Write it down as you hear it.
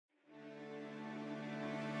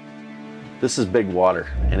This is big water,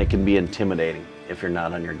 and it can be intimidating if you're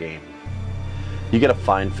not on your game. You get a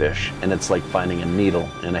fine fish, and it's like finding a needle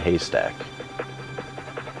in a haystack.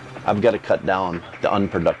 I've got to cut down the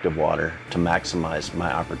unproductive water to maximize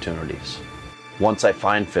my opportunities. Once I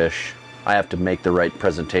find fish, I have to make the right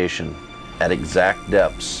presentation at exact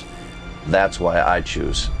depths. That's why I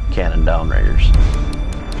choose Cannon Downriggers.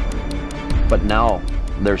 But now,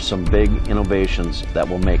 there's some big innovations that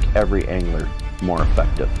will make every angler more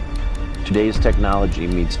effective. Today's technology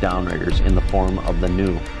meets downriggers in the form of the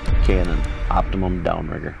new Cannon Optimum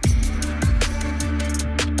Downrigger.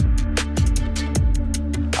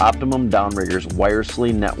 Optimum Downriggers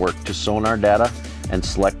wirelessly network to sonar data and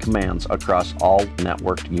select commands across all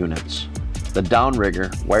networked units. The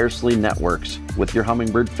Downrigger wirelessly networks with your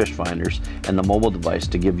Humminbird fish finders and the mobile device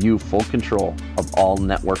to give you full control of all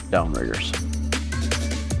networked downriggers.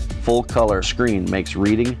 Full color screen makes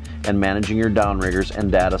reading and managing your downriggers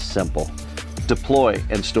and data simple. Deploy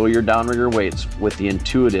and stow your downrigger weights with the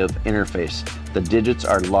intuitive interface. The digits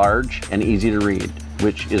are large and easy to read,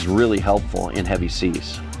 which is really helpful in heavy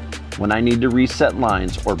seas. When I need to reset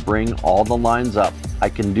lines or bring all the lines up, I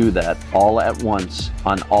can do that all at once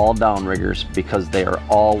on all downriggers because they are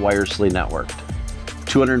all wirelessly networked.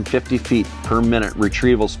 250 feet per minute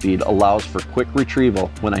retrieval speed allows for quick retrieval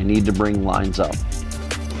when I need to bring lines up.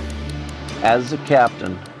 As a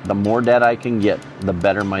captain, the more data I can get, the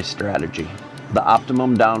better my strategy. The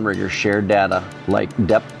Optimum Downriggers share data like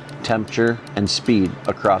depth, temperature, and speed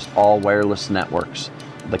across all wireless networks.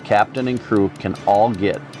 The captain and crew can all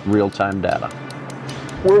get real-time data.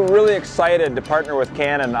 We're really excited to partner with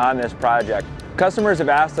Cannon on this project. Customers have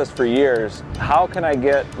asked us for years, how can I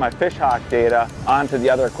get my Fish Hawk data onto the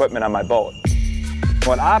other equipment on my boat?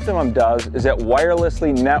 What Optimum does is it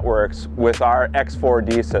wirelessly networks with our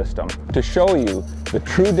X4D system to show you the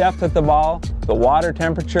true depth of the ball, the water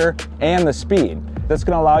temperature, and the speed. That's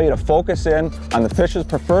going to allow you to focus in on the fish's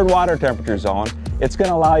preferred water temperature zone. It's going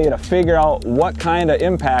to allow you to figure out what kind of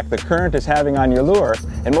impact the current is having on your lure,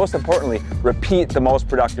 and most importantly, repeat the most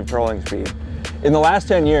productive trolling speed. In the last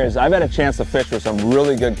 10 years, I've had a chance to fish with some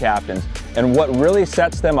really good captains, and what really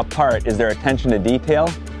sets them apart is their attention to detail.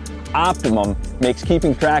 Optimum makes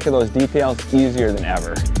keeping track of those details easier than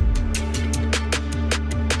ever.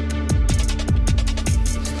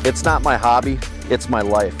 It's not my hobby, it's my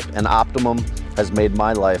life, and Optimum has made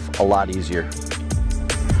my life a lot easier.